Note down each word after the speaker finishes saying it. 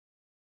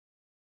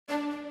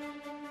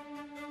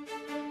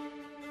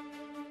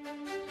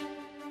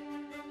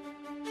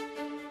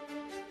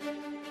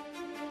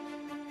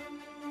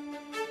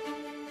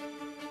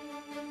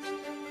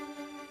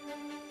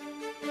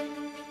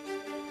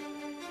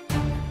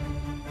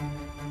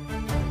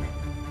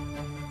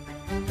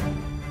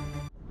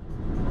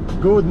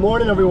Good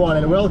morning everyone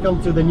and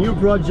welcome to the new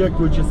project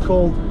which is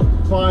called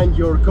Find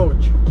Your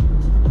Coach.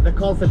 The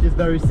concept is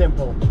very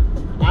simple.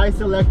 I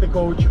select a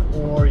coach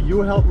or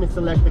you help me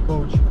select a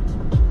coach.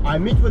 I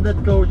meet with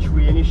that coach,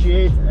 we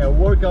initiate a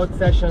workout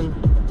session,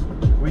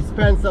 we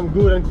spend some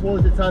good and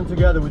quality time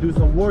together, we do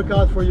some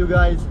workout for you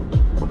guys.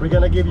 We're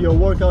gonna give you a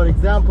workout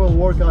example,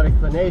 workout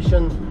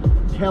explanation,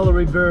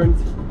 calorie burned,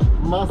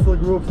 muscle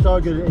groups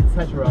targeted,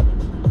 etc.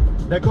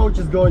 The coach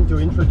is going to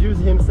introduce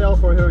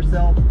himself or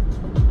herself,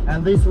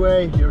 and this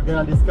way you're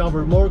gonna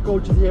discover more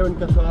coaches here in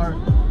Qatar,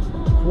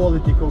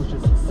 quality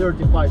coaches,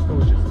 certified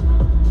coaches,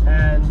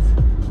 and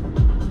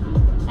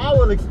I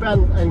will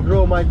expand and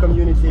grow my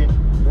community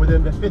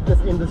within the fitness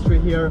industry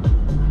here,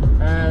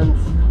 and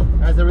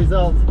as a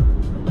result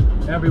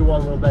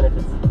everyone will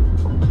benefit.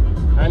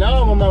 And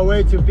now I'm on my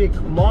way to pick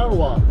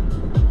Maroua,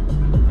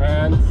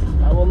 and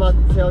I will not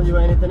tell you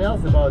anything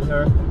else about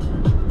her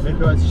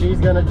because she's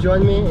gonna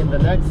join me in the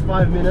next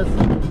 5 minutes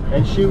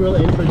and she will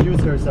introduce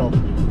herself.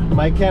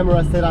 My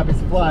camera setup is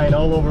flying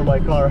all over my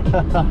car.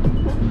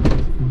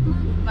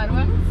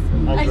 Maroua,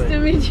 nice to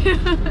meet you.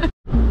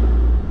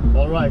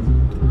 Alright,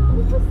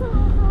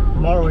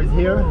 Maroua is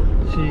here.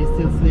 She's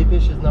still sleepy,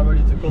 she's not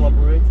ready to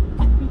collaborate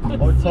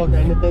or talk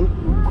anything.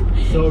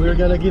 So we're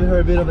gonna give her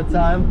a bit of a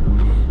time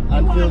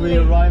until we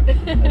arrive to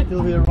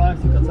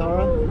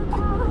Qatar.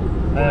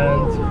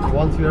 And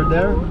once we are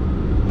there,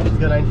 she's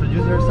gonna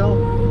introduce herself,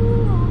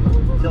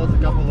 tell us a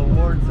couple of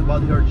words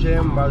about her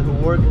gym, about her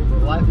work,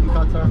 life in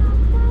Qatar.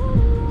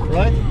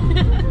 Right?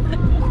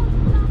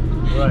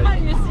 Right. Are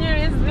you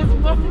serious this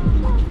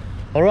morning?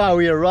 Alright,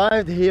 we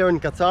arrived here in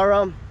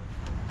Qatar.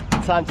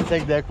 Time to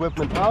take the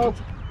equipment out.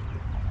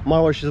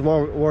 Maroua, she's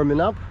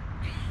warming up.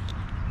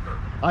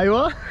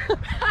 Aywa?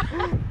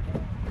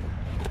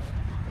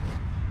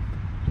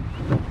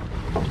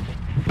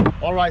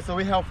 Alright, so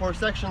we have 4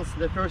 sections.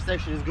 The first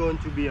section is going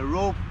to be a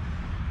rope,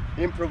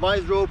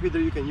 improvised rope. Either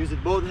you can use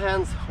it both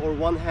hands or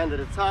one hand at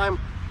a time,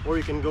 or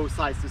you can go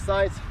side to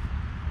side.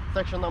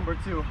 Section number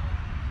 2,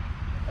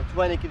 a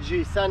 20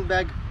 kg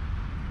sandbag.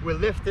 We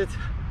lift it,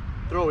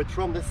 throw it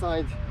from the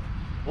side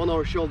on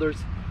our shoulders.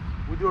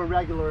 We do a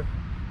regular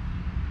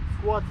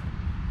squat,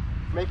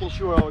 making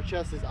sure our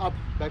chest is up,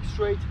 back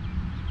straight.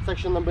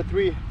 Section number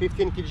 3,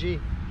 15 kg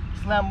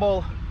slam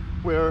ball.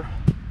 We're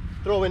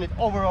throwing it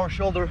over our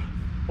shoulder,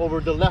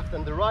 over the left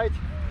and the right,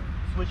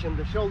 switching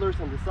the shoulders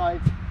and the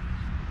sides.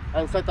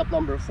 And setup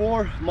number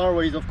 4,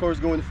 Maroua is of course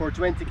going for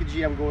 20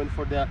 kg, I'm going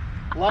for the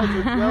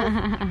lighter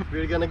 12.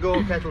 We're gonna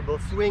go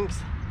kettlebell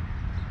swings,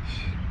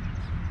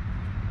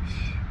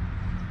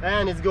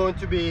 and it's going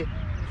to be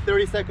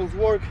 30 seconds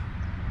work,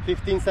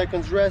 15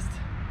 seconds rest,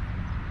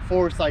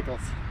 4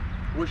 cycles.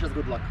 Wish us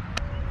good luck.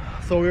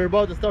 So we're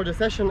about to start the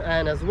session,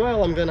 and as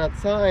well I'm gonna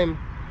time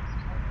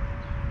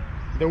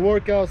the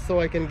workout so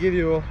I can give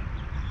you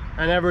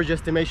an average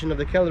estimation of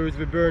the calories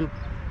we burn,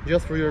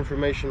 just for your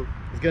information.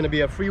 It's gonna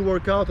be a free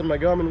workout on my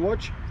Garmin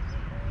watch,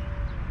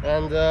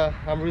 and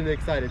I'm really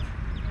excited.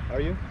 Are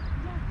you?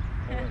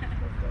 Yeah.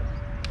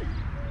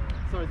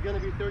 So it's gonna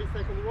be 30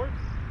 second work,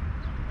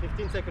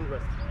 15 second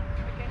rest.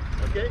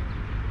 Okay? Okay?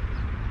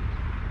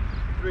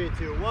 3,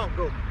 2, 1,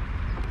 go!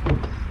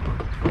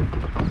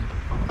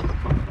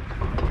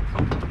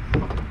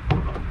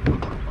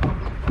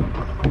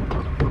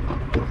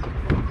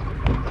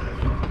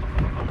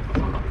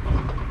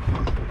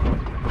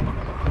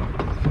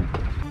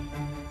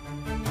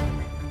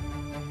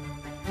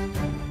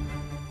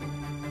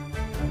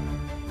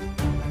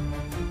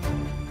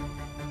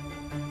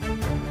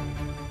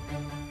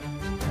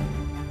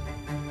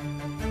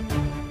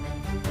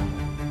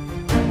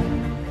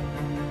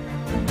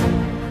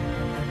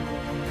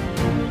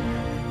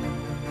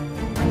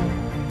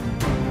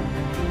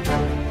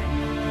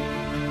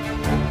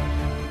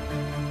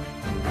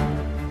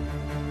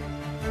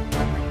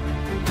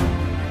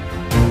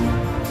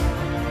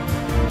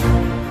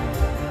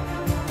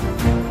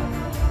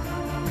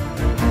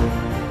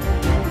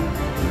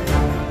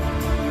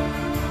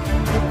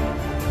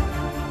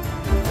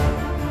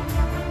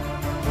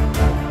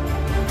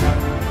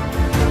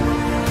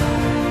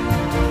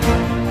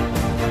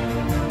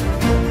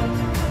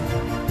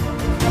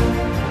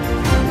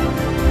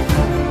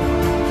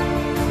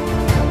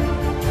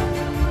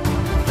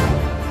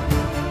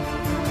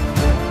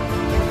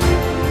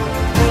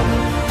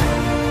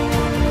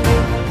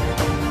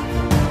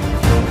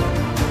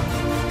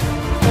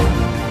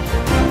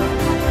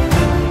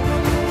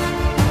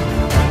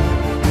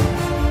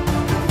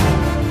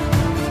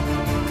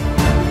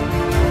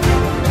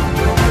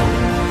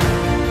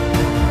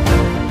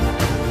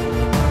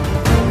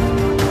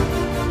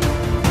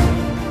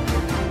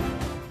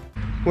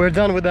 We're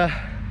done with the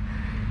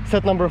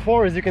set number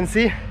 4, as you can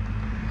see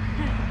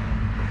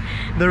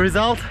the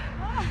result,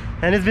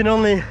 and it's been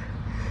only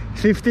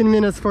 15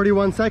 minutes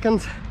 41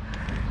 seconds,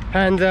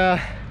 and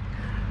I'm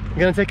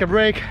gonna take a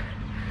break,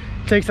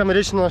 take some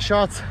additional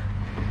shots,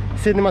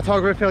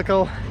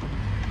 cinematographical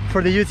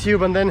for the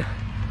YouTube, and then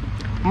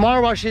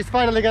Maroua, she's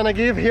finally gonna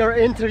give her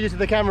interview to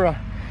the camera.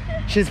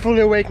 She's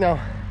fully awake now.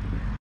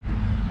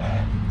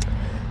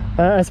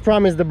 As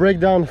promised, the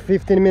breakdown: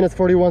 15 minutes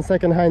 41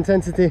 second high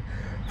intensity,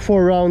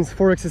 4 rounds,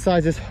 4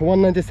 exercises,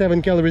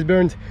 197 calories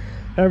burned,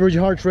 average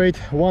heart rate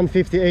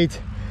 158.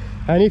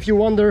 And if you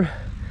wonder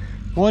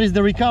what is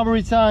the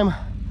recovery time,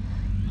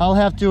 I'll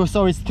have to,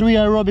 so it's 3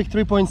 aerobic,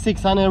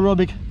 3.6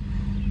 anaerobic,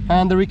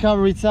 and the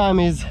recovery time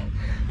is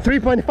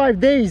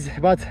 3.5 days.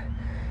 But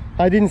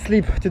I didn't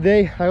sleep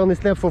today, I only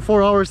slept for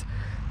 4 hours.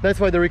 That's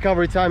why the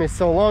recovery time is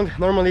so long.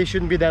 Normally it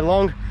shouldn't be that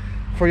long,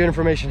 for your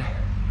information.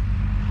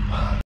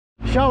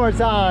 Shower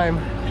time.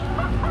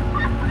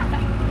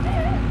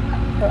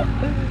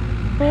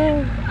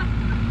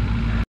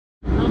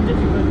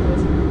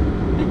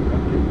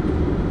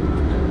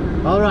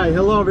 All right,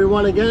 hello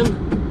everyone again.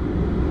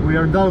 We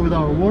are done with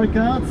our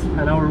workout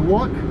and our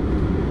walk,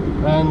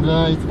 and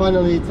it's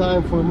finally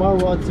time for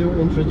Maroua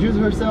to introduce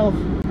herself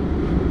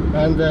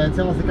and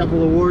tell us a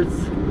couple of words: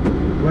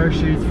 where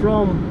she is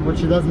from, what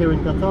she does here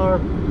in Qatar,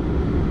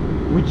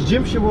 which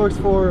gym she works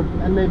for,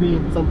 and maybe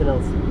something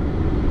else.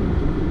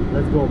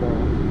 Let's go,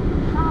 Maroua.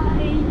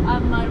 Hi,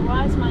 I'm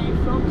Maroua. I'm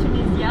from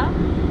Tunisia,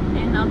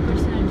 and I'm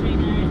personal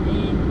trainer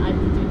in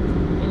Altitude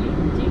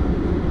Gym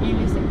in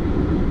Lucerne.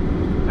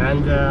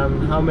 And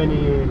how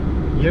many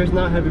years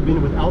now have you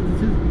been with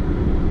Altitude?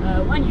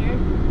 1 year.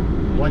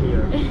 1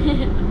 year.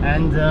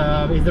 And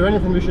is there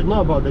anything we should know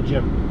about the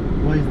gym?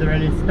 Well, is there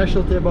any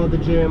specialty about the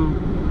gym?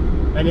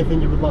 Anything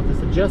you would love to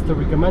suggest or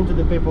recommend to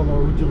the people,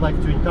 or would you like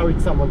to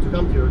encourage someone to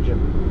come to your gym?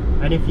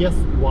 And if yes,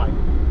 why?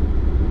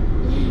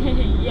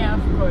 Yeah,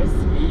 of course.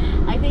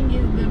 I think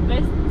it's the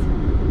best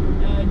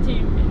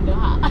gym in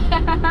Doha.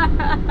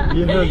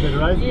 You heard it,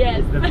 right? Yes.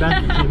 It's the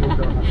best gym in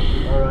Doha.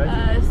 Alright.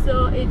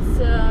 So it's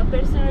a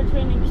personal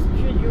training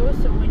studio,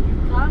 so when you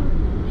come,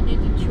 you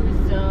need to choose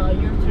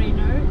your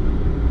trainer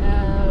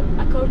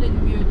according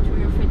to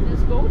your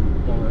fitness goal.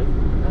 Alright.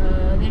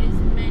 There is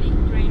many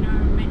trainer,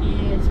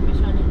 many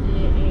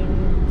specialty in...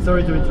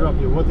 Sorry to interrupt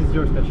you, what is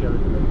your specialty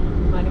then?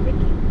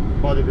 Bodybuilding.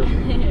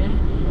 Bodybuilding.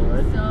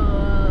 Alright. So,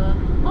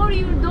 or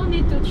you don't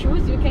need to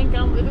choose, you can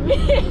come with me.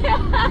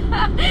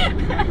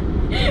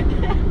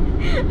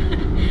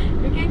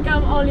 You can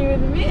come only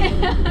with me.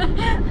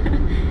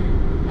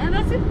 And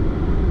that's it.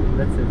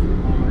 That's it.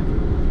 Alright.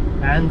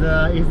 And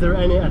is there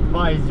any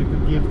advice you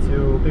could give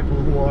to people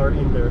who are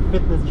in their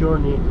fitness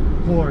journey,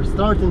 who are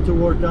starting to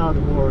work out,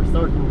 who are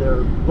starting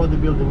their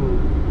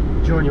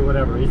bodybuilding journey,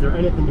 whatever? Is there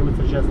anything you would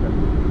suggest them?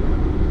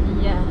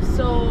 Yeah,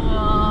 so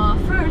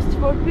first,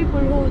 for people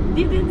who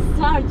didn't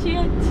start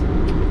yet,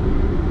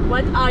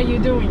 what are you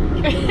doing?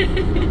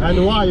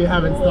 And why you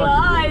haven't started?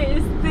 Why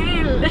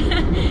still?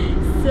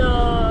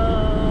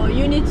 So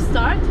you need to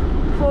start.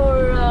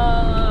 For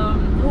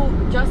who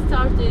just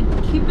started,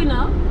 keeping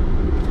up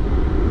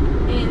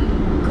and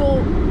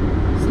go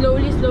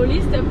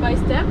slowly, step by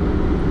step.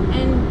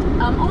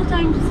 And I'm all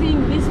time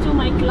saying this to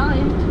my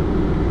client,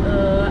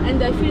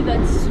 and I feel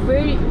that's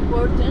very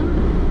important.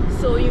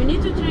 So you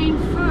need to train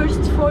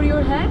first for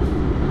your health,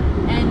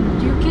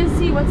 and you can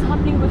see what's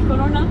happening with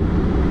Corona.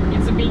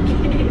 It's a big,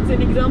 it's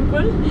an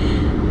example.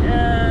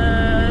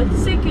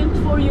 Second,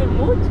 for your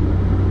mood,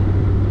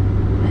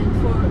 and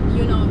for,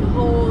 you know, the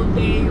whole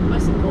day, you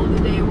mustn't all the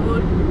day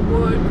work.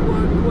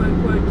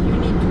 You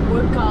need to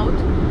work out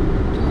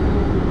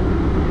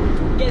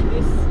to get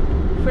this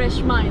fresh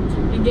mind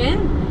again.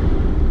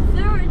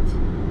 Third,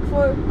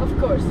 for, of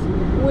course,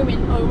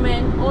 women or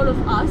men, all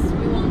of us,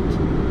 we want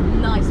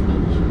nice body.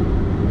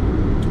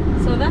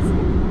 So that's it.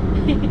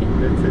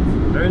 That's it.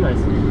 Very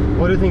nice.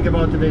 What do you think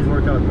about today's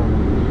workout, Mama?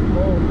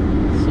 Oh,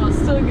 it was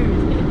so good.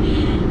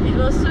 It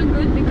was so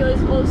good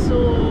because also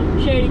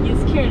sharing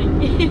is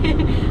caring.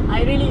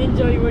 I really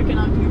enjoy working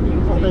out with you.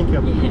 Oh, thank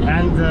you. Yeah.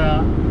 And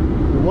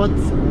what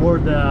were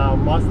the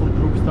muscle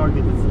groups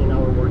targeted in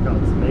our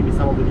workouts? Maybe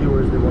some of the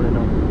viewers, they want to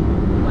know.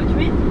 What do you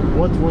mean?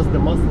 What was the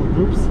muscle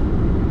groups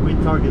we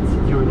targeted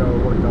during our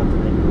workout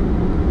today?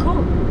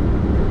 Cool.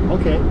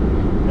 Okay.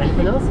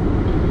 Anything else?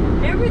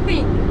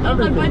 Everything.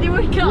 Upper body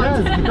workout.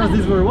 Yes, because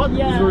these were what?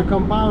 Yeah. These were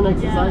compound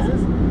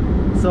exercises.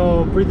 Yeah.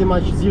 So pretty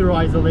much zero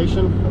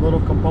isolation, a lot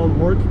of compound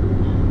work,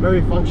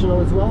 very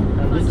functional as well.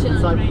 And this is the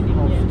type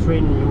of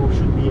training you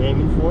should be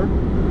aiming for.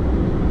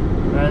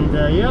 And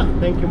yeah,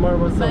 thank you,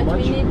 Maroua, so much. But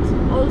we need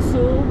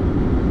also,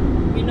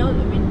 we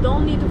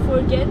don't need to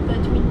forget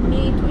that we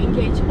need to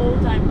engage all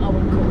time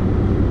our core.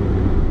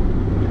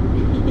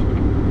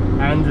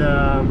 And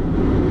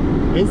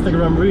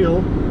Instagram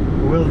Reel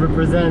will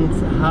represent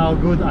how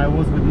good I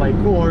was with my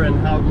core and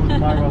how good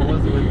Maroua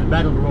was with the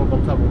battle rope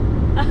on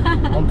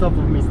top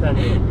of me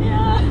standing.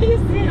 Yeah, you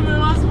see, the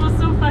last was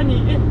so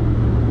funny.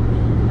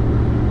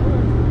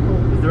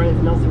 Cool. Is there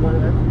anything else you want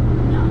to add?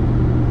 No.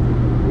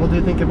 What do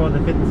you think about the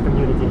fitness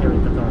community here in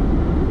Qatar?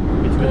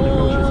 Between the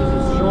coaches, is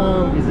it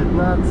strong? Is it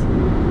not?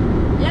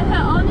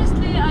 Yeah,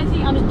 honestly, I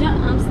think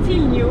I'm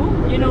still new.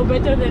 You know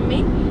better than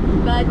me.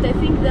 But I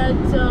think that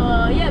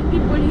yeah,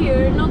 people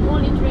here, not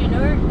only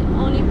trainer,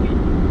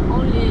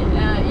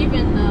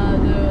 even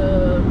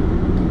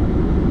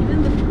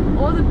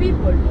all the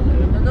people,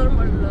 the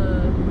normal,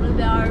 well,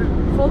 they are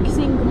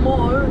focusing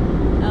more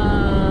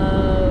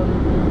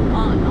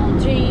on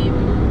gym,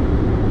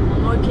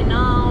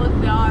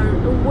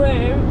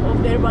 aware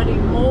of their body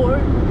more,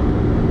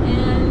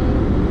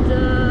 and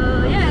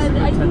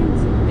yeah, I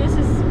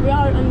think we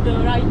are on the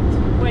right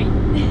way.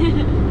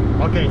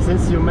 Okay,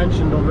 since you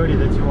mentioned already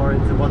that you are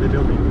into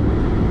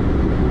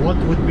bodybuilding, what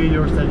would be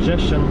your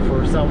suggestion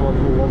for someone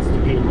who wants to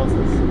gain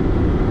muscles?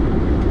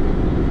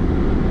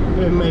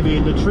 Maybe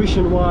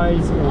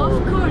nutrition-wise or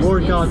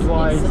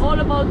workout-wise? It's all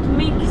about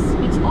mix.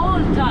 It's all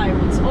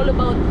time. It's all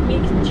about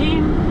mix.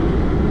 Gym,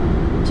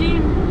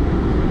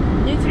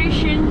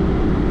 nutrition,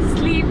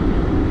 sleep,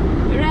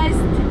 rest,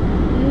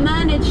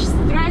 manage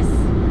stress,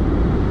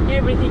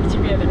 everything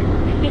together.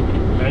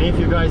 And if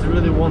you guys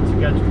really want to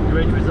get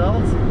great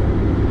results,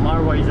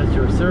 Maroua is at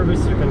your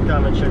service. You can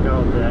come and check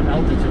out the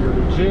altitude of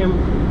the gym.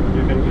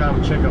 You can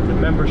come check out the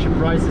membership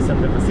prices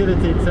and the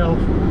facility itself.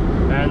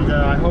 And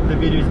I hope the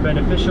video is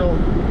beneficial.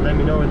 Let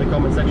me know in the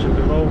comment section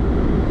below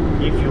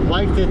if you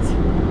liked it,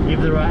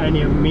 if there are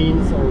any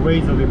means or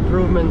ways of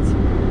improvement,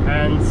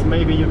 and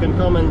maybe you can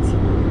comment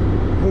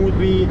who would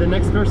be the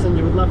next person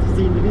you would love to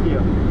see in the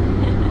video.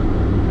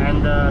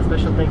 And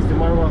special thanks to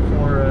Maroua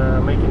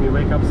for making me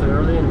wake up so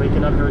early and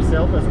waking up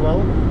herself as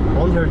well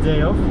on her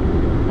day off,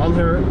 on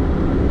her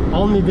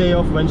only day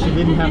off when she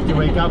didn't have to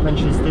wake up, and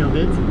she still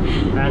did.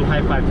 And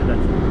high five to that.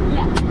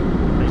 Yeah.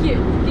 Thank you.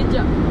 Good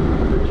job.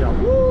 Good job.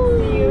 Woo!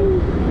 See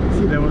you.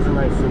 See, that was a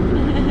nice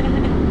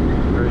intro.